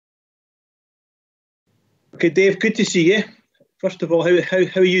Okay, Dave, good to see you. First of all, how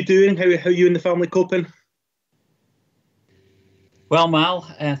are you doing? How are you and the family coping? Well, Mal,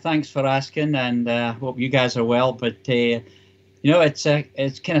 thanks for asking, and hope you guys are well. But it's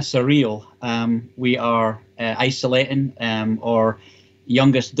kind of surreal. We are isolating. Our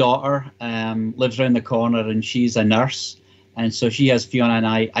youngest daughter lives around the corner, and she's a nurse, and so she has Fiona and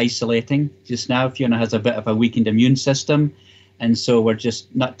I isolating just now. Fiona has a bit of a weakened immune system, and so we're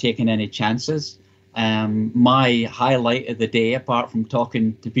just not taking any chances. My highlight of the day, apart from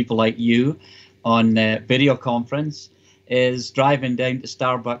talking to people like you on video conference, is driving down to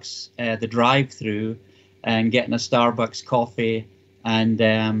Starbucks, the drive-through, and getting a Starbucks coffee and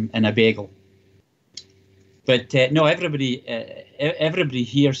a bagel. But no, everybody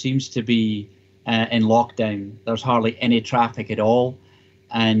here seems to be in lockdown. There's hardly any traffic at all,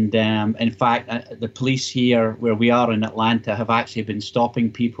 and in fact, the police here, where we are in Atlanta, have actually been stopping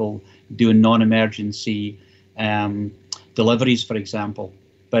people doing non-emergency deliveries, for example.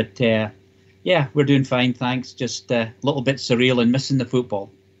 But yeah, we're doing fine, thanks. Just a little bit surreal and missing the football.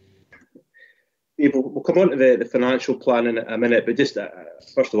 We'll come on to the financial plan in a minute, but just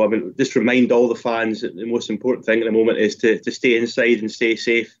first of all, just remind all the fans that the most important thing at the moment is to stay inside and stay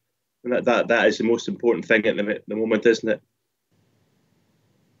safe. And that is the most important thing at the moment, isn't it?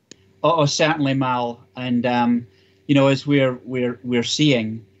 Oh, certainly, Mal. And as we're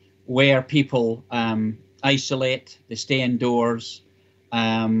seeing where people isolate, they stay indoors,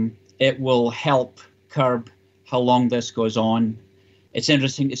 it will help curb how long this goes on. It's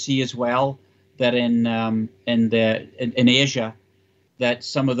interesting to see as well that in Asia, that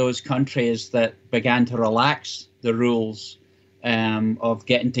some of those countries that began to relax the rules of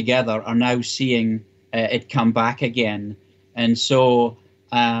getting together are now seeing it come back again. And so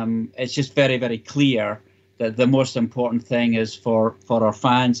it's just very, very clear that the most important thing is for our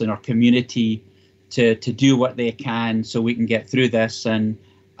fans and our community to do what they can so we can get through this. And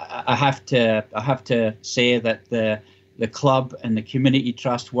I have to say that the club and the community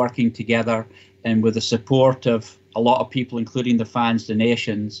trust working together, and with the support of a lot of people, including the fans'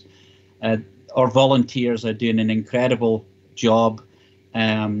 donations, our volunteers are doing an incredible job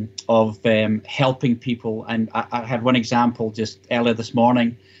of helping people. And I had one example just earlier this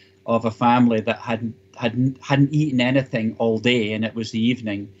morning of a family that hadn't eaten anything all day, and it was the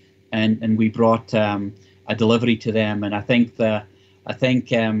evening, and we brought a delivery to them. And I think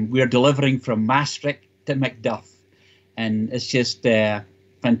we're delivering from Maastricht to Macduff, and it's just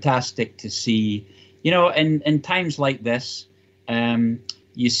fantastic to see. In times like this,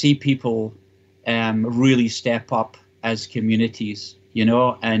 you see people really step up as communities.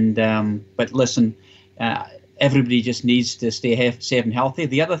 But listen, everybody just needs to stay safe and healthy.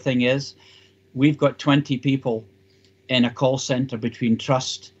 The other thing is, we've got 20 people in a call center between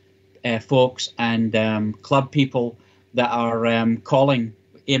trust folks and club people that are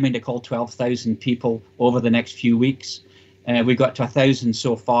aiming to call 12,000 people over the next few weeks. We got to 1,000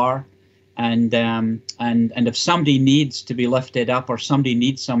 so far, and if somebody needs to be lifted up or somebody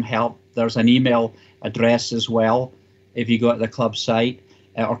needs some help, there's an email address as well. If you go to the club site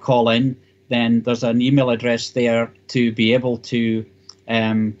or call in, then there's an email address there to be able to,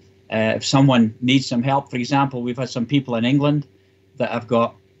 if someone needs some help. For example, we've had some people in England that have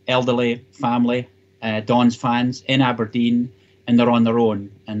got elderly family, Don's fans in Aberdeen, and they're on their own.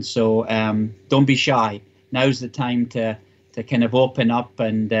 And so don't be shy. Now's the time to kind of open up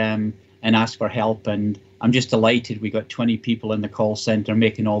and ask for help. And I'm just delighted we got 20 people in the call centre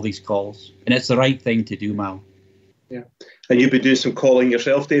making all these calls. And it's the right thing to do, Mal. Yeah. And you've been doing some calling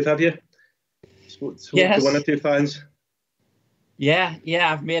yourself, Dave, have you? Yes. To one or two fans? Yeah,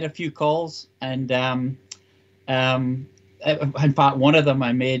 I've made a few calls. And in fact, one of them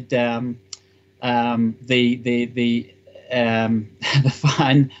I made the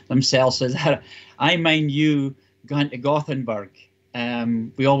fan themselves says, I mind you going to Gothenburg.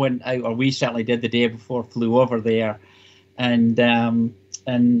 We all went out, or we certainly did the day before, flew over there, and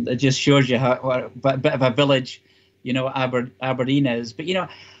it just shows you how a bit of a village, Aberdeen is. But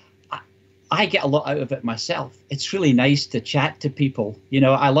I get a lot out of it myself. It's really nice to chat to people.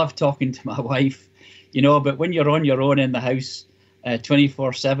 I love talking to my wife, but when you're on your own in the house,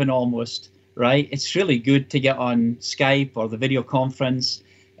 24/7 almost, right? It's really good to get on Skype or the video conference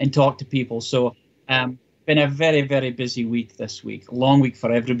and talk to people. So been a very, very busy week this week, a long week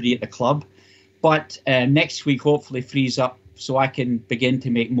for everybody at the club. But next week hopefully frees up so I can begin to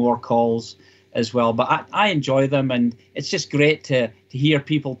make more calls as well. But I enjoy them, and it's just great to hear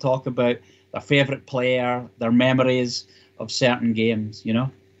people talk about their favourite player, their memories of certain games,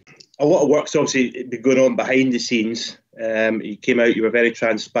 A lot of work's obviously been going on behind the scenes. You came out, you were very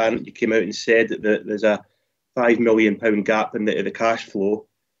transparent. You came out and said that there's a £5 million gap in the cash flow.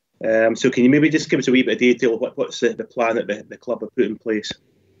 So can you maybe just give us a wee bit of detail? What's the plan that the club have put in place?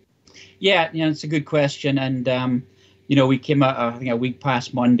 Yeah, it's a good question, and we came out I think a week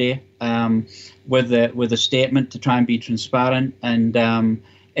past Monday with a statement to try and be transparent, and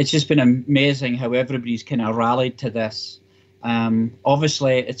it's just been amazing how everybody's kind of rallied to this.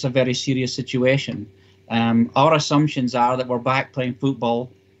 Obviously, it's a very serious situation. Our assumptions are that we're back playing football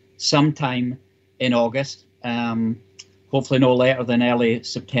sometime in August. Hopefully no later than early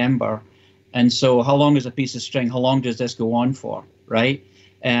September. And so how long is a piece of string? How long does this go on for, right?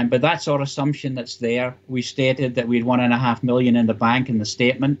 But that's our assumption that's there. We stated that we had $1.5 million in the bank in the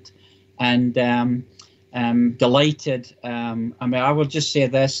statement. And delighted. I will just say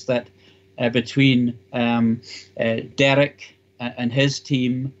this, that between Derek and his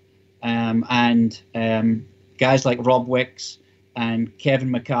team and guys like Rob Wicks and Kevin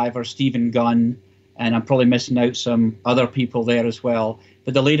McIver, Stephen Gunn, and I'm probably missing out some other people there as well.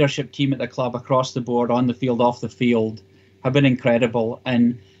 But the leadership team at the club across the board, on the field, off the field, have been incredible.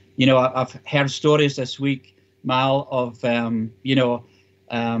 And, I've heard stories this week, Mal, of,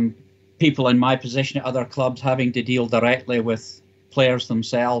 people in my position at other clubs having to deal directly with players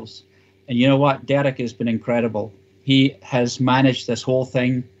themselves. And you know what? Derek has been incredible. He has managed this whole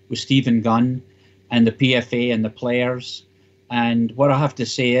thing with Stephen Gunn and the PFA and the players. And what I have to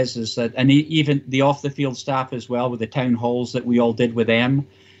say is that, and even the off-the-field staff as well, with the town halls that we all did with them,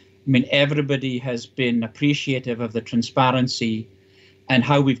 everybody has been appreciative of the transparency and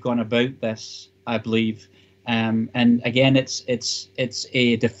how we've gone about this, I believe. And again, it's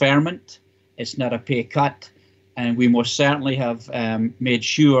a deferment. It's not a pay cut. And we most certainly have made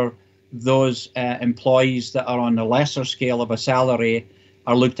sure those employees that are on a lesser scale of a salary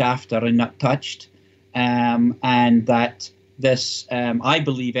are looked after and not touched. And that this, I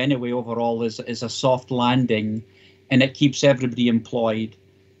believe anyway, overall is a soft landing, and it keeps everybody employed.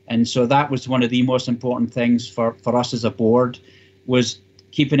 And so that was one of the most important things for us as a board, was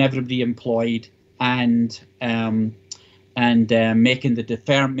keeping everybody employed and making it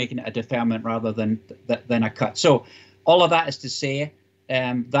a deferment rather than a cut. So all of that is to say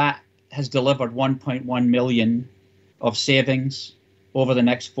that has delivered 1.1 million of savings over the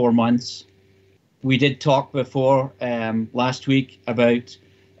next 4 months. We did talk before last week about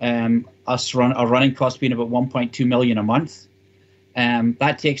our running costs being about 1.2 million a month.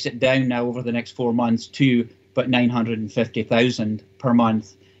 That takes it down now over the next 4 months to about 950,000 per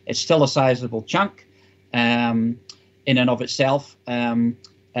month. It's still a sizable chunk in and of itself.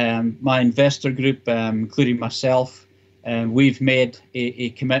 My investor group, including myself, we've made a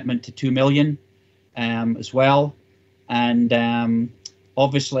commitment to 2 million as well. And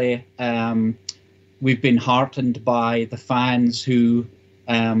obviously, we've been heartened by the fans who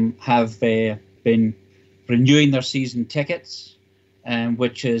have been renewing their season tickets,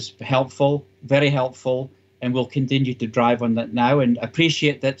 which is helpful, very helpful, and we'll continue to drive on that now, and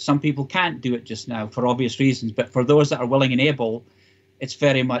appreciate that some people can't do it just now for obvious reasons. But for those that are willing and able, it's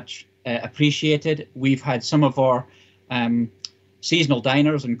very much appreciated. We've had some of our seasonal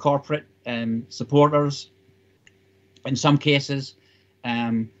diners and corporate supporters, in some cases,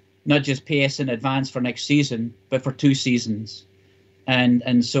 not just pay us in advance for next season, but for 2 seasons.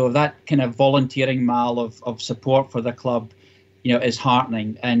 And so that kind of volunteering mile of support for the club, is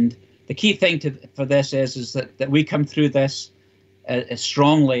heartening. And the key thing for this is that we come through this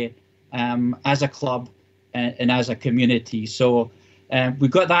strongly as a club and as a community. So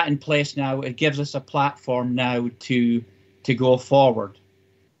we've got that in place now. It gives us a platform now to go forward.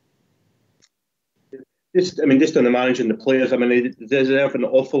 Just on the manager and the players, they deserve an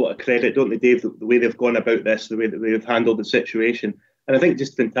awful lot of credit, don't they, Dave, the way they've gone about this, the way that they've handled the situation. And I think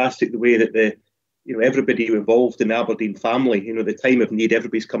just fantastic the way that everybody involved in the Aberdeen family, the time of need,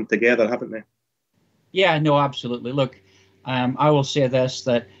 everybody's come together, haven't they? Yeah, no, absolutely. Look, I will say this,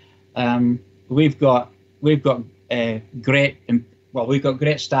 that we've got great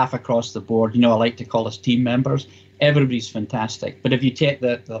staff across the board. I like to call us team members. Everybody's fantastic. But if you take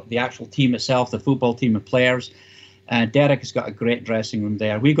the actual team itself, the football team of players, Derek has got a great dressing room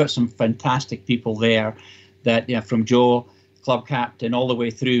there. We've got some fantastic people there that, from Joe, club captain, all the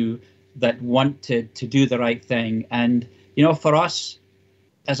way through, that want to do the right thing. And, for us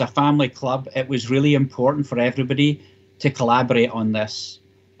as a family club, it was really important for everybody to collaborate on this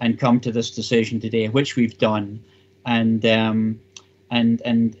and come to this decision today, which we've done. And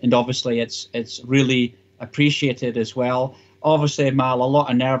obviously it's really appreciated as well. Obviously, Mal, a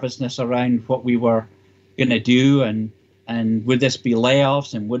lot of nervousness around what we were going to do, and would this be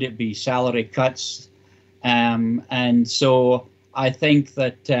layoffs and would it be salary cuts? And so I think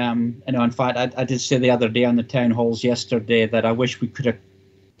that, in fact, I did say the other day on the town halls yesterday that I wish we could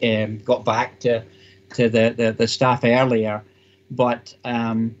have got back to the staff earlier. But,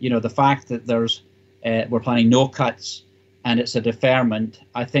 the fact that we're planning no cuts and it's a deferment,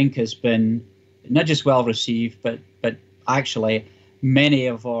 I think has been not just well received, but actually many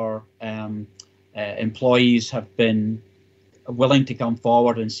of our employees have been willing to come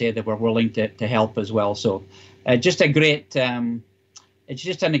forward and say that we're willing to help as well. So just a great, it's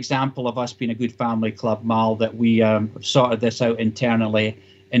just an example of us being a good family club, Mal, that we have sorted this out internally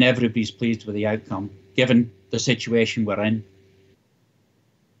and everybody's pleased with the outcome, given the situation we're in.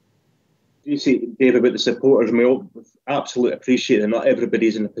 You see, Dave, about the supporters, we all absolutely appreciate that not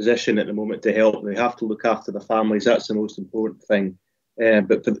everybody's in a position at the moment to help. They have to look after their families. That's the most important thing.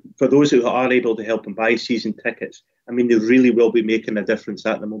 But for those who are able to help and buy season tickets, I mean, they really will be making a difference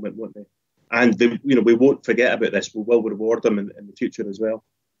at the moment, won't they? And we won't forget about this. We will reward them in the future as well.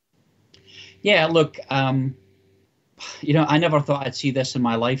 Yeah, look, I never thought I'd see this in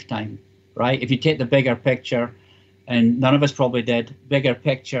my lifetime, right? If you take the bigger picture, and none of us probably did, bigger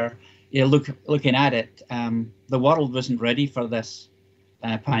picture, looking at it, the world wasn't ready for this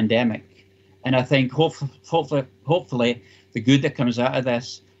pandemic. And I think hopefully the good that comes out of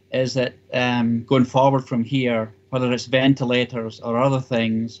this is that going forward from here, whether it's ventilators or other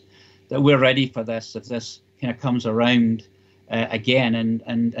things, that we're ready for this if this kind of comes around again,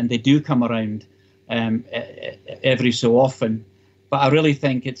 and they do come around every so often. But I really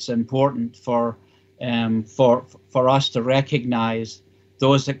think it's important for us to recognise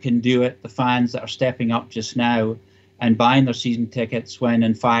those that can do it, the fans that are stepping up just now and buying their season tickets when,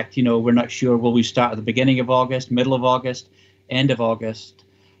 in fact, we're not sure, will we start at the beginning of August, middle of August, end of August.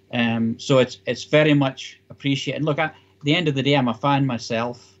 So it's very much appreciated. Look, at the end of the day, I'm a fan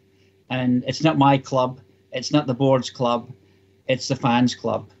myself, and it's not my club, it's not the board's club, it's the fans'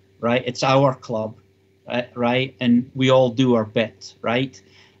 club, right? It's our club, right? And we all do our bit, right?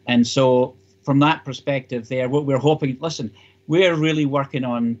 And so from that perspective there, what we're hoping, listen, we're really working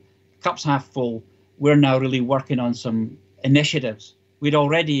on cups half full. We're now really working on some initiatives. We'd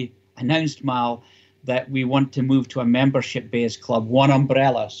already announced, Mal, that we want to move to a membership-based club, one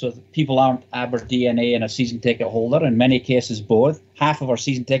umbrella, so that people aren't Aberdeen and a season ticket holder. In many cases, both. Half of our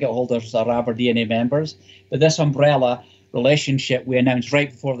season ticket holders are Aberdeen members. But this umbrella relationship we announced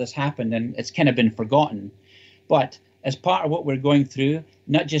right before this happened, and it's kind of been forgotten. But as part of what we're going through,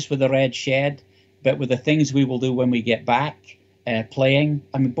 not just with the Red Shed, but with the things we will do when we get back playing,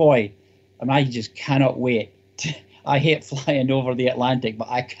 I just cannot wait. I hate flying over the Atlantic, but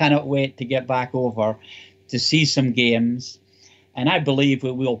I cannot wait to get back over to see some games. And I believe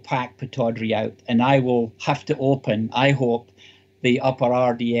we will pack Pataudry out, and I will have to open, I hope, the upper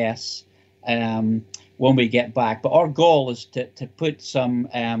RDS when we get back. But our goal is to put some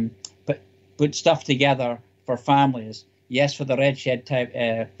put stuff together for families. Yes, for the Red Shed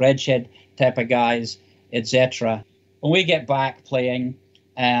type of guys, etc. When we get back playing,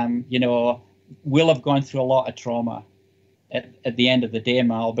 we'll have gone through a lot of trauma at the end of the day,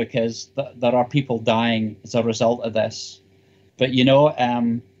 Mal, because there are people dying as a result of this. But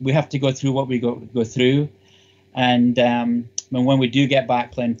we have to go through what we go through, and when we do get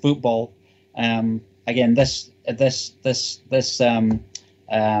back playing football, again, this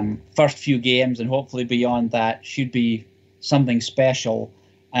first few games and hopefully beyond that should be something special,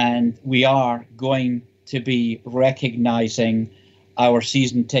 and we are going to be recognising our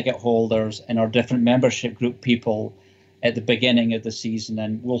season ticket holders and our different membership group people at the beginning of the season,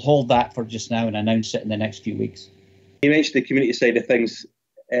 and we'll hold that for just now and announce it in the next few weeks. You mentioned the community side of things.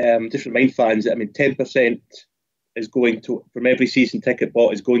 Different Mind fans, 10% is going to, from every season ticket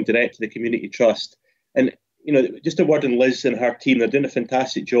bought, is going direct to the community trust. And just a word on Liz and her team. They're doing a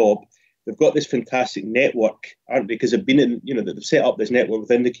fantastic job. They've got this fantastic network, aren't they? Because they've been in, they've set up this network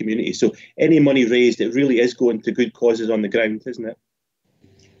within the community. So any money raised, it really is going to good causes on the ground, isn't it?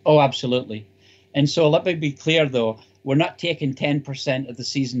 Oh, absolutely. And so let me be clear, though, we're not taking 10% of the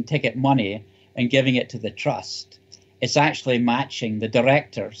season ticket money and giving it to the trust. It's actually matching the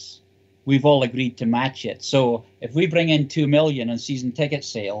directors. We've all agreed to match it. So if we bring in 2 million in season ticket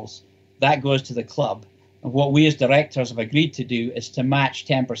sales, that goes to the club. And what we as directors have agreed to do is to match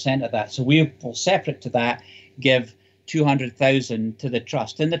 10% of that. So we will, separate to that, give 200,000 to the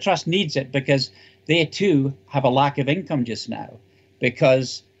trust. And the trust needs it because they too have a lack of income just now,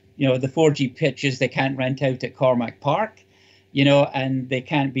 because the 4G pitches they can't rent out at Cormack Park, and they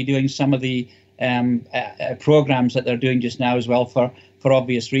can't be doing some of the programs that they're doing just now as well for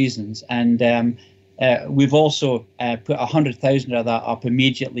obvious reasons. And we've also put 100,000 of that up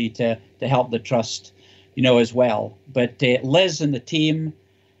immediately to help the trust as well. But Liz and the team,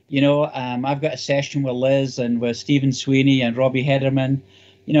 I've got a session with Liz and with Stephen Sweeney and Robbie Hederman.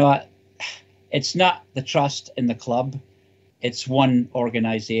 It's not the trust in the club, it's one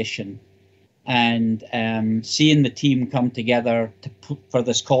organisation. And seeing the team come together for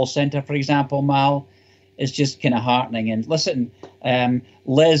this call centre, for example, Mal, is just kind of heartening. And listen,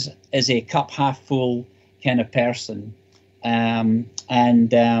 Liz is a cup half full kind of person. And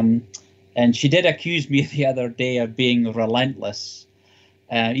she did accuse me the other day of being relentless,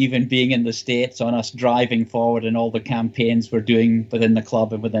 even being in the States, on us driving forward and all the campaigns we're doing within the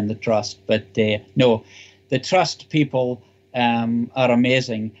club and within the trust. But no, the trust people are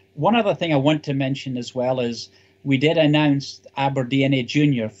amazing. One other thing I want to mention as well is we did announce Aberdeen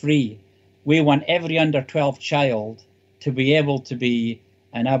Junior free. We want every under 12 child to be able to be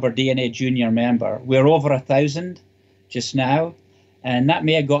an Aberdeen Junior member. We're over 1,000 just now, and that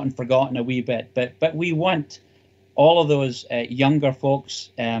may have gotten forgotten a wee bit, but we want all of those younger folks,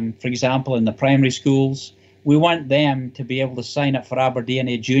 for example, in the primary schools, we want them to be able to sign up for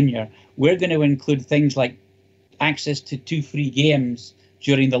Aberdeen Junior. We're going to include things like access to 2 free games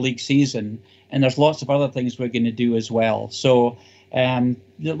during the league season, and there's lots of other things we're going to do as well. So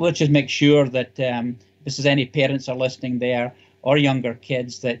let's just make sure that if there's any parents are listening there or younger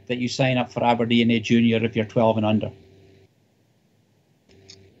kids that you sign up for Aberdeen Junior if you're 12 and under.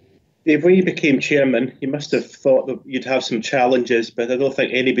 Dave, when you became chairman, you must have thought that you'd have some challenges, but I don't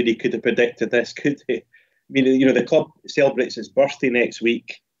think anybody could have predicted this, could they? I mean, the club celebrates its birthday next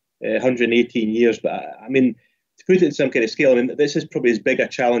week, 118 years, but I mean, to put it in some kind of scale, I mean, this is probably as big a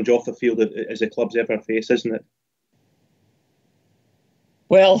challenge off the field as the club's ever faced, isn't it?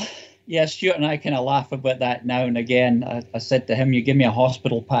 Well, yeah, Stuart and I kind of laugh about that now and again. I said to him, you give me a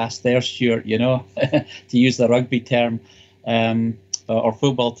hospital pass there, Stuart, to use the rugby term or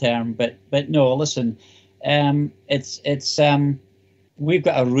football term. But no, listen, we've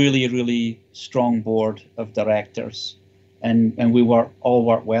got a really, really strong board of directors. And we all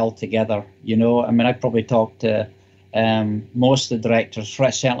work well together, I mean, I probably talk to most of the directors,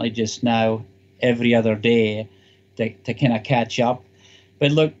 certainly just now, every other day to kind of catch up.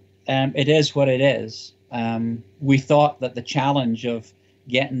 But look, it is what it is. We thought that the challenge of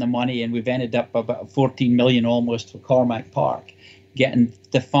getting the money, and we've ended up about 14 million almost for Cormack Park, getting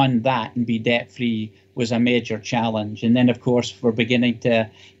to fund that and be debt free was a major challenge. And then, of course, we're beginning to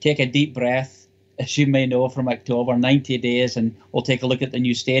take a deep breath, as you may know, from October, 90 days, and we'll take a look at the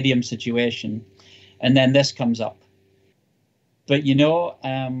new stadium situation. And then this comes up. But,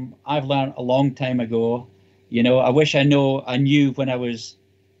 I've learned a long time ago, I wish I knew when I was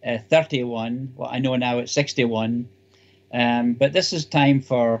 31, what I know now at 61. But this is time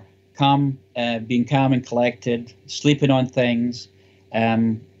for being calm and collected, sleeping on things,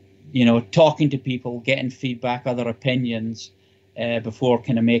 talking to people, getting feedback, other opinions, before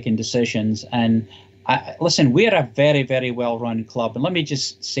kind of making decisions. And listen, we're a very, very well-run club. And let me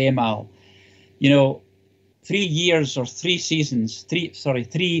just say, Mal, 3 years or 3 seasons,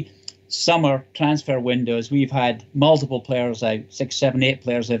 3 summer transfer windows, we've had multiple players out, 6, 7, 8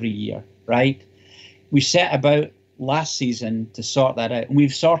 players every year, right? We set about last season to sort that out, and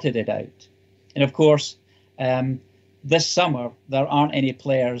we've sorted it out. And of course, this summer, there aren't any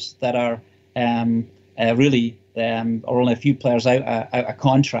players that are really, or only a few players out a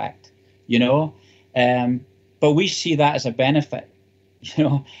contract, but we see that as a benefit,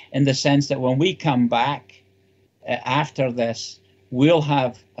 in the sense that when we come back after this, we'll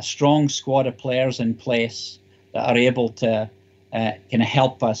have a strong squad of players in place that are able to kind of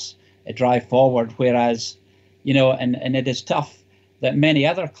help us drive forward. Whereas, and it is tough that many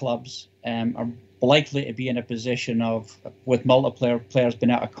other clubs are likely to be in a position of, with multiple players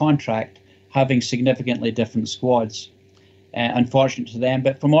being out of contract, having significantly different squads. Unfortunate to them.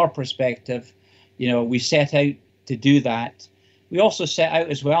 But from our perspective, we set out to do that. We also set out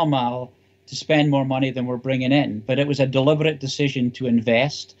as well, Mal, to spend more money than we're bringing in. But it was a deliberate decision to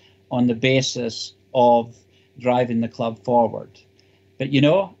invest on the basis of driving the club forward. But,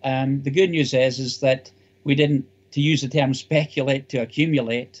 the good news is that we didn't, to use the term, speculate to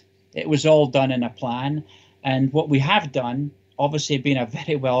accumulate. It was all done in a plan. And what we have done, obviously being a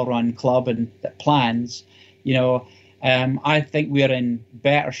very well-run club and that plans, I think we're in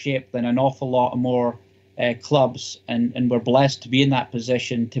better shape than an awful lot more clubs, and we're blessed to be in that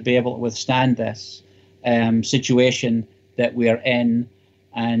position to be able to withstand this situation that we're in.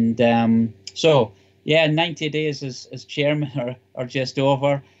 And so, yeah, 90 days as chairman are just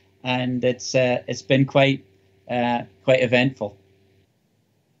over, and it's been quite eventful.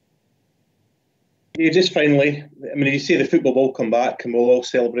 You just finally, I mean, you see the football will come back and we'll all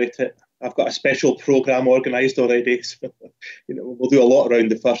celebrate it. I've got a special programme organised already. So, we'll do a lot around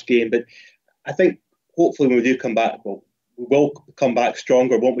the first game. But I think hopefully when we do come back, well, we will come back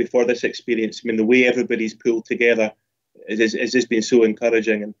stronger, won't we, for this experience? I mean, the way everybody's pulled together has just been so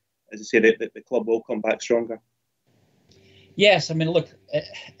encouraging. And as I say, the club will come back stronger. Yes, I mean, look,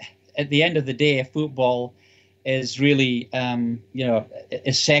 at the end of the day, football is really,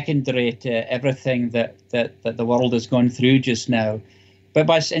 is secondary to everything that the world has gone through just now.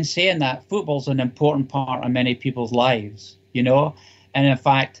 But in saying that, football's an important part of many people's lives, and in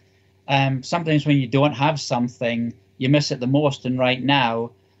fact, sometimes when you don't have something, you miss it the most. And right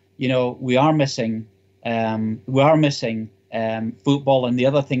now, we are missing football and the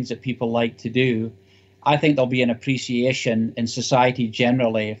other things that people like to do. I think there'll be an appreciation in society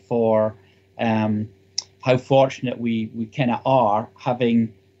generally for how fortunate we kind of are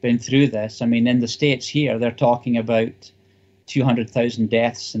having been through this. I mean, in the States here, they're talking about 200,000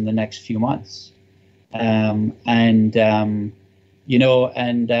 deaths in the next few months. I mean,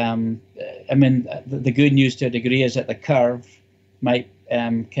 the good news to a degree is that the curve might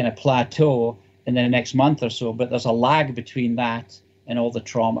kind of plateau in the next month or so, but there's a lag between that and all the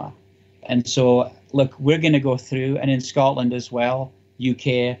trauma. And so, look, we're going to go through, and in Scotland as well,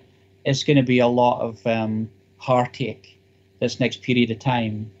 UK, it's going to be a lot of heartache this next period of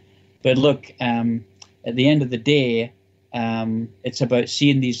time. But look, at the end of the day, it's about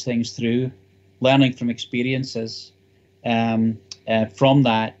seeing these things through, learning from experiences from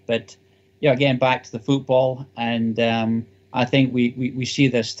that. But again, back to the football, and I think we see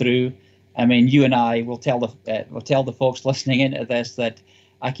this through. I mean, you and I will tell the folks listening into this that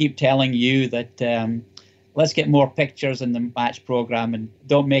I keep telling you that let's get more pictures in the match programme and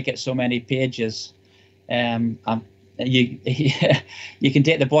don't make it so many pages. You can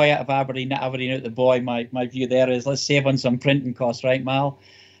take the boy out of Aberdeen, not Aberdeen out the boy. My view there is let's save on some printing costs, right, Mal?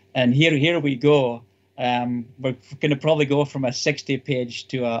 And here we go. We're going to probably go from a 60-page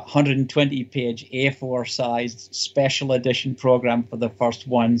to a 120-page A4 sized special edition programme for the first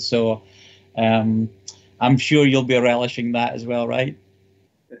one. So I'm sure you'll be relishing that as well, right?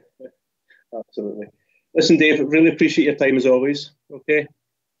 Absolutely. Listen, Dave, really appreciate your time as always. Okay,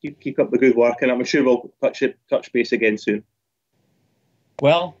 keep up the good work, and I'm sure we'll touch base again soon.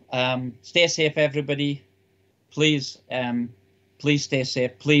 Well, stay safe, everybody. Please stay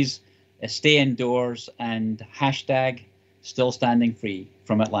safe. Please stay indoors, and #StillStandingFree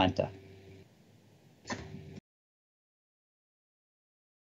from Atlanta.